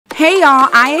Hey y'all,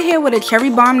 Iya here with a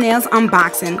Cherry Bomb Nails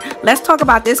unboxing. Let's talk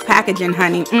about this packaging,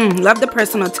 honey. Love the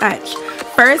personal touch.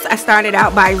 First, I started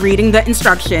out by reading the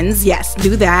instructions. Yes,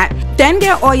 do that. Then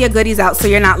get all your goodies out so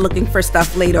you're not looking for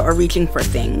stuff later or reaching for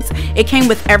things. It came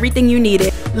with everything you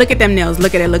needed. Look at them nails.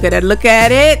 Look at it, look at it, look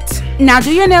at it. Now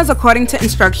do your nails according to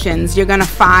instructions. You're gonna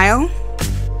file,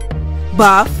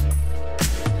 buff,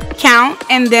 count,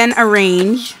 and then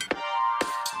arrange.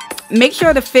 Make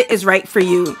sure the fit is right for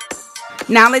you.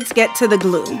 Now let's get to the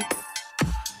glue.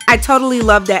 I totally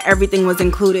love that everything was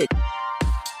included.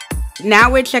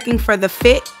 Now we're checking for the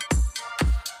fit.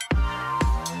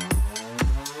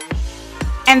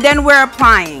 And then we're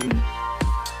applying.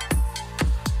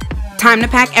 Time to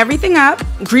pack everything up.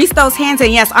 Grease those hands,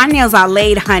 and yes, our nails are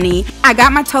laid, honey. I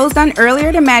got my toes done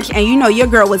earlier to match, and you know your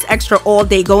girl was extra all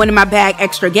day, going in my bag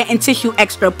extra, getting tissue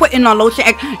extra, putting on lotion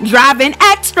extra, driving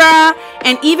extra,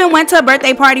 and even went to a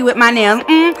birthday party with my nails.